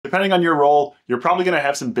Depending on your role, you're probably going to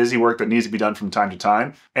have some busy work that needs to be done from time to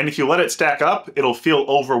time. And if you let it stack up, it'll feel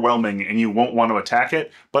overwhelming and you won't want to attack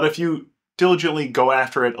it. But if you diligently go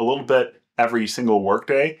after it a little bit every single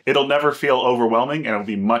workday, it'll never feel overwhelming and it'll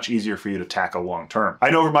be much easier for you to tackle long term. I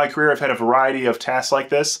know over my career I've had a variety of tasks like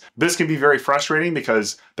this. This can be very frustrating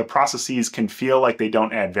because the processes can feel like they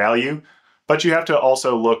don't add value, but you have to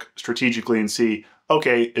also look strategically and see,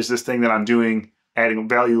 okay, is this thing that I'm doing adding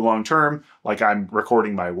value long term? Like I'm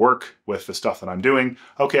recording my work with the stuff that I'm doing.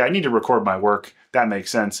 Okay, I need to record my work. That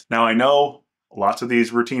makes sense. Now I know lots of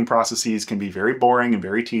these routine processes can be very boring and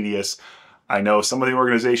very tedious. I know some of the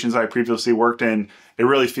organizations I previously worked in, it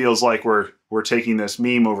really feels like we're taking this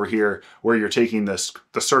meme over here where you're taking the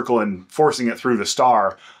circle and forcing it through the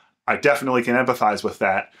star. I definitely can empathize with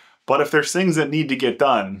that. But if there's things that need to get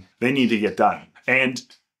done, they need to get done. And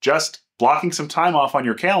just blocking some time off on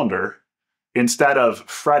your calendar instead of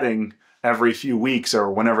fretting every few weeks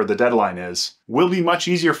or whenever the deadline is will be much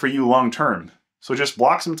easier for you long term. So just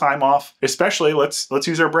block some time off, especially let's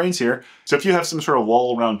use our brains here. So if you have some sort of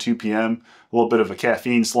lull around 2 p.m., a little bit of a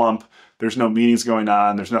caffeine slump, there's no meetings going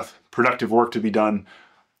on, there's no productive work to be done,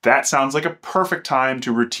 that sounds like a perfect time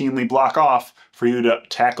to routinely block off for you to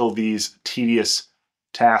tackle these tedious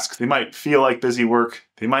tasks. They might feel like busy work,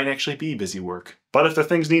 they might actually be busy work. But if the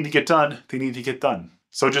things need to get done, they need to get done.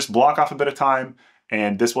 So just block off a bit of time,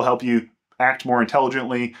 and this will help you act more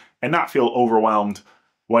intelligently and not feel overwhelmed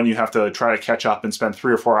when you have to try to catch up and spend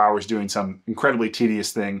 3 or 4 hours doing some incredibly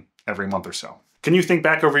tedious thing every month or so. Can you think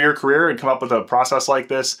back over your career and come up with a process like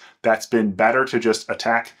this that's been better to just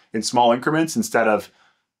attack in small increments instead of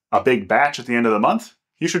a big batch at the end of the month?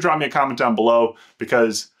 You should drop me a comment down below,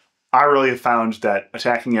 because I really have found that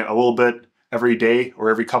attacking it a little bit every day or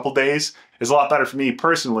every couple days is a lot better for me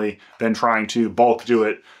personally than trying to bulk do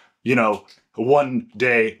it, you know, 1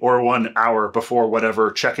 day or 1 hour before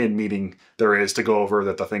whatever check-in meeting there is to go over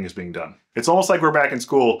that the thing is being done. It's almost like we're back in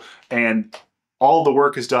school and all the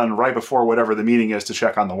work is done right before whatever the meeting is to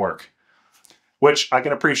check on the work, which I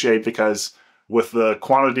can appreciate because with the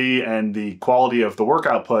quantity and the quality of the work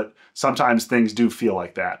output, sometimes things do feel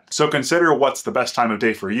like that. So consider what's the best time of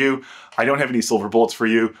day for you. I don't have any silver bullets for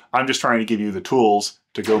you. I'm just trying to give you the tools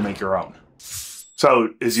to go make your own.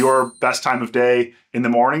 So is your best time of day in the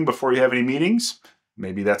morning before you have any meetings?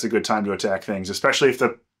 Maybe that's a good time to attack things, especially if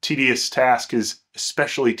the tedious task is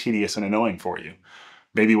especially tedious and annoying for you.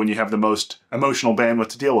 Maybe when you have the most emotional bandwidth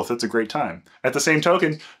to deal with, it's a great time. At the same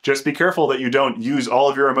token, just be careful that you don't use all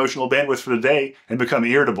of your emotional bandwidth for the day and become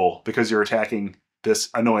irritable because you're attacking this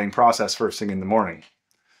annoying process first thing in the morning.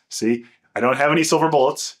 See? I don't have any silver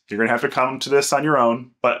bullets. You're going to have to come to this on your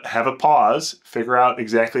own, but have a pause, figure out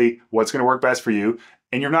exactly what's going to work best for you,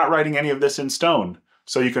 and you're not writing any of this in stone,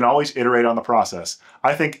 so you can always iterate on the process.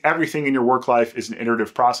 I think everything in your work life is an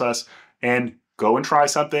iterative process, and go and try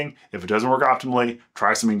something. If it doesn't work optimally,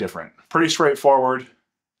 try something different. Pretty straightforward.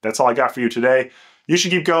 That's all I got for you today. You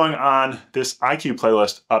should keep going on this IQ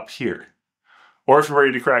playlist up here. Or if you're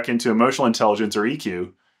ready to crack into emotional intelligence or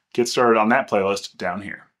EQ, get started on that playlist down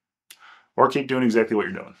here. Or keep doing exactly what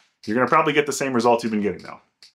you're doing. You're going to probably get the same results you've been getting though.